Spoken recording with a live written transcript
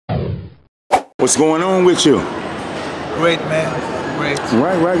What's going on with you? Great, man. Great.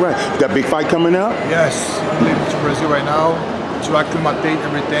 Right. Got a big fight coming up? Yes. I'm leaving to Brazil right now to acclimate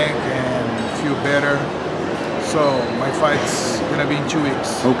everything and feel better. So my fight's gonna be in 2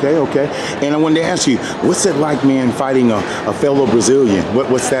 weeks. Okay. And I wanted to ask you, what's it like, man, fighting a fellow Brazilian?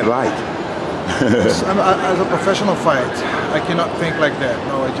 What's that like? As a professional fight, I cannot think like that.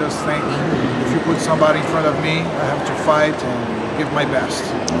 No, I just think if you put somebody in front of me, I have to fight and give my best.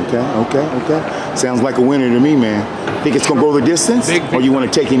 Okay. Sounds like a winner to me, man. Think it's gonna go the distance, or you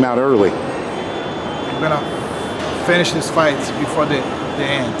want to take him out early? I'm gonna finish this fight before the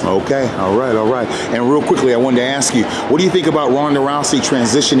end. Okay, all right. And real quickly, I wanted to ask you, what do you think about Ronda Rousey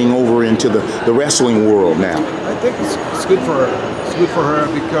transitioning over into the wrestling world now? I think it's good for her. It's good for her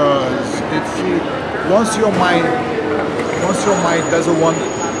because once your mind doesn't want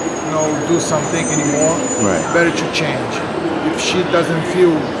do something anymore, right, better to change. If she doesn't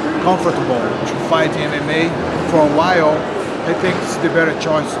feel comfortable to fight MMA for a while, I think it's the better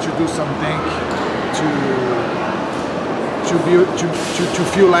choice to do something to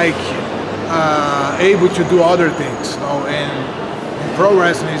feel like able to do other things. And pro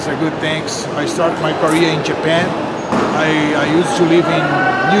wrestling is a good thing. I started my career in Japan. I used to live in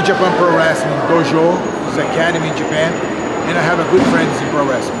New Japan Pro Wrestling Dojo, it's an academy in Japan, and I have a good friends in pro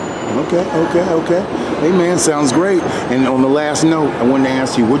wrestling. Okay. Hey, man, sounds great. And on the last note, I wanted to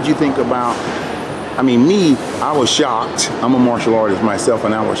ask you, what do you think about, I was shocked. I'm a martial artist myself,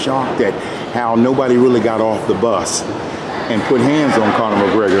 and I was shocked at how nobody really got off the bus and put hands on Conor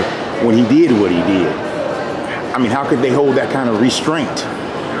McGregor when he did what he did. How could they hold that kind of restraint?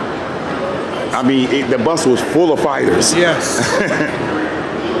 The bus was full of fighters. Yes.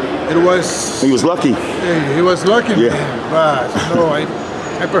 It was. He was lucky. He was lucky, yeah. But no,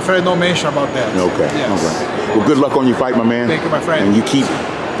 I prefer no mention about that. Okay. Yes. Okay. Well, good luck on your fight, my man. Thank you, my friend. And you keep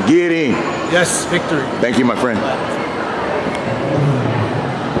getting. Yes, victory. Thank you, my friend. Bye.